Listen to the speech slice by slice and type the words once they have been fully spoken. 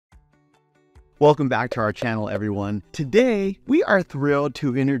Welcome back to our channel, everyone. Today, we are thrilled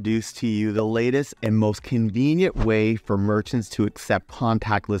to introduce to you the latest and most convenient way for merchants to accept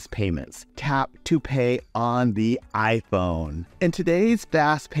contactless payments. Tap to pay on the iPhone. In today's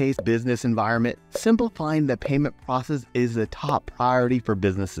fast-paced business environment, simplifying the payment process is the top priority for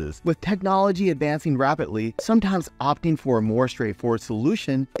businesses. With technology advancing rapidly, sometimes opting for a more straightforward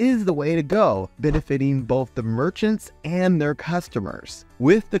solution is the way to go, benefiting both the merchants and their customers.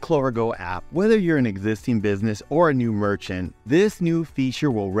 With the Clover Go app, whether you're an existing business or a new merchant, this new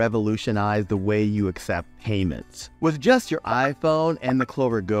feature will revolutionize the way you accept payments. With just your iPhone and the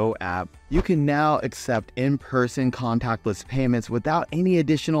Clover Go app, you can now accept in-person contactless payments without any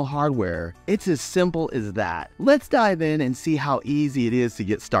additional hardware. It's as simple as that. Let's dive in and see how easy it is to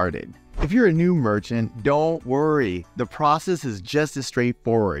get started. If you're a new merchant, don't worry. The process is just as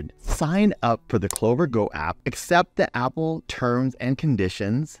straightforward. Sign up for the Clover Go app, accept the Apple terms and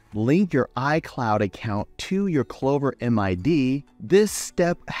conditions, link your iCloud account to your Clover MID. This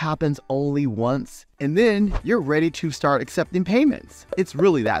step happens only once, and then you're ready to start accepting payments. It's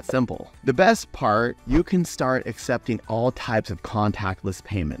really that simple. The best part, you can start accepting all types of contactless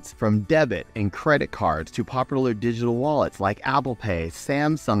payments, from debit and credit cards to popular digital wallets like Apple Pay,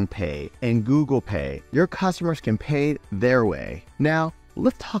 Samsung Pay, and Google Pay. Your customers can pay their way. Now,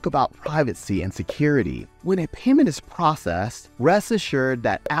 let's talk about privacy and security. When a payment is processed, rest assured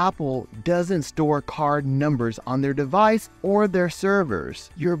that Apple doesn't store card numbers on their device or their servers.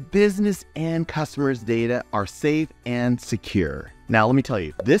 Your business and customers' data are safe and secure. Now, let me tell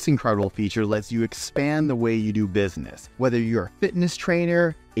you, this incredible feature lets you expand the way you do business. Whether you're a fitness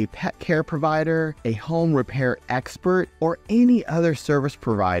trainer, a pet care provider, a home repair expert, or any other service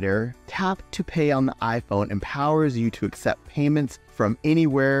provider, Tap to Pay on the iPhone empowers you to accept payments from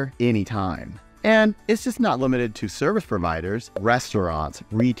anywhere, anytime. And it's just not limited to service providers. Restaurants,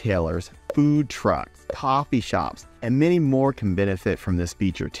 retailers, food trucks, coffee shops, and many more can benefit from this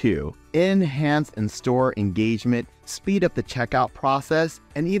feature too. Enhance in-store engagement, speed up the checkout process,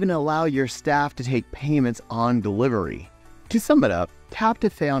 and even allow your staff to take payments on delivery. To sum it up, Tap to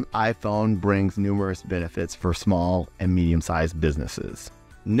Pay on iPhone brings numerous benefits for small and medium-sized businesses.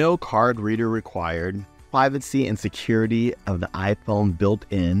 No card reader required, privacy and security of the iPhone built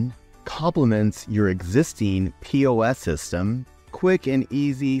in, complements your existing POS system, quick and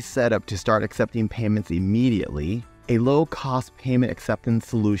easy setup to start accepting payments immediately, a low-cost payment acceptance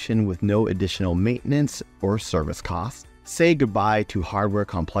solution with no additional maintenance or service costs, say goodbye to hardware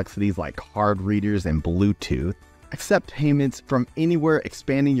complexities like card readers and Bluetooth, accept payments from anywhere,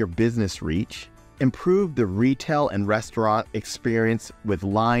 expanding your business reach, improve the retail and restaurant experience with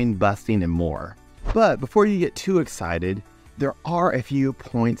line busting and more. But before you get too excited, there are a few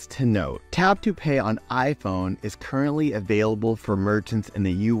points to note. Tap to Pay on iPhone is currently available for merchants in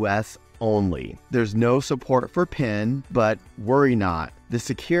the US only. There's no support for PIN, but worry not. The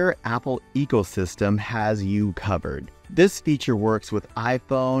secure Apple ecosystem has you covered. This feature works with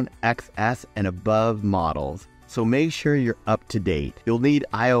iPhone XS and above models, so make sure you're up to date. You'll need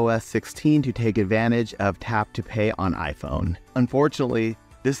iOS 16 to take advantage of Tap to Pay on iPhone. Unfortunately,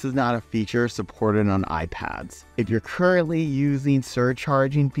 this is not a feature supported on iPads. If you're currently using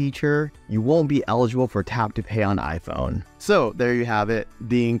surcharging feature, you won't be eligible for Tap to Pay on iPhone. So there you have it,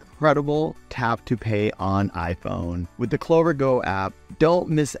 the incredible Tap to Pay on iPhone. With the Clover Go app, don't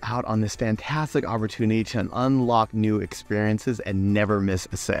miss out on this fantastic opportunity to unlock new experiences and never miss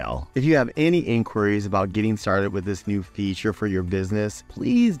a sale. If you have any inquiries about getting started with this new feature for your business,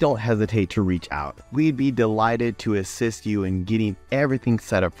 please don't hesitate to reach out. We'd be delighted to assist you in getting everything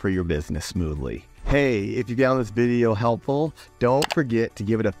set up for your business smoothly. Hey, if you found this video helpful, don't forget to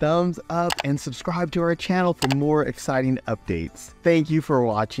give it a thumbs up and subscribe to our channel for more exciting updates. Thank you for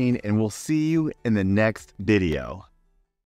watching, and we'll see you in the next video.